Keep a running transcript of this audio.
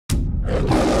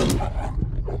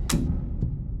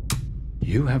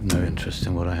You have no interest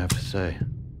in what I have to say.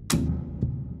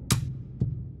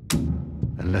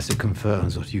 Unless it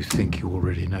confirms what you think you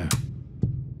already know.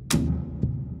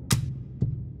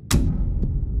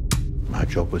 My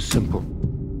job was simple.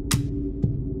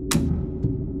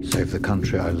 Save the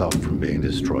country I love from being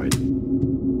destroyed.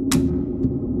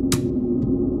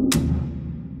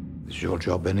 Is your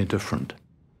job any different?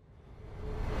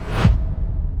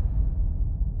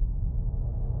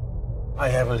 I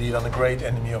have a lead on a great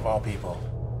enemy of our people.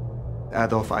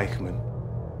 Adolf Eichmann.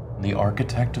 The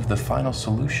architect of the final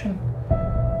solution?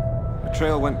 The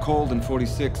trail went cold in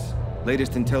 46.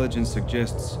 Latest intelligence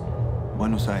suggests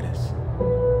Buenos Aires.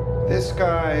 This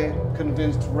guy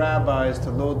convinced rabbis to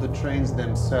load the trains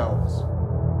themselves,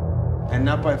 and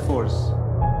not by force.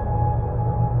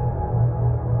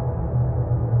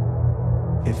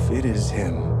 If it is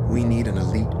him, we need an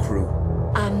elite crew.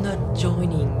 I'm not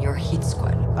joining your hit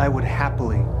squad. I would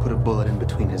happily put a bullet in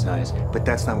between his eyes, but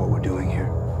that's not what we're doing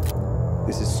here.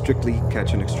 This is strictly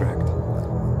catch and extract.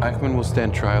 Eichmann will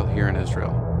stand trial here in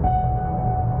Israel.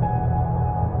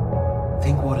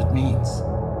 Think what it means.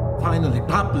 Finally,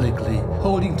 publicly,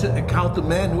 holding to account the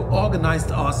man who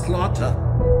organized our slaughter.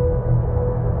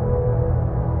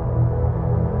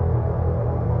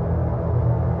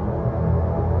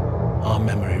 Our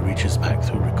memory reaches back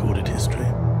through recorded history.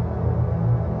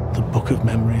 The book of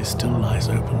memory still lies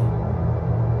open.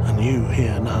 And you,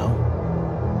 here now,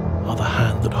 are the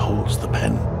hand that holds the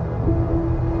pen.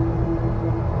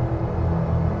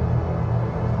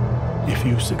 If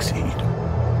you succeed,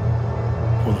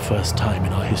 for the first time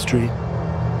in our history,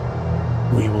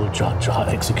 we will judge our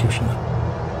executioner.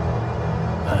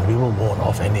 And we will warn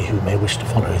off any who may wish to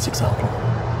follow his example.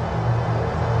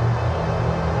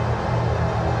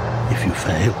 If you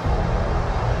fail,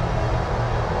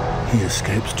 he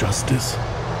escapes justice,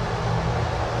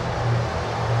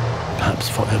 perhaps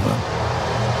forever.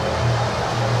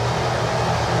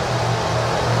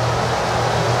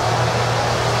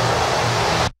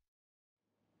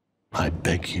 I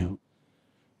beg you,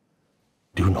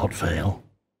 do not fail.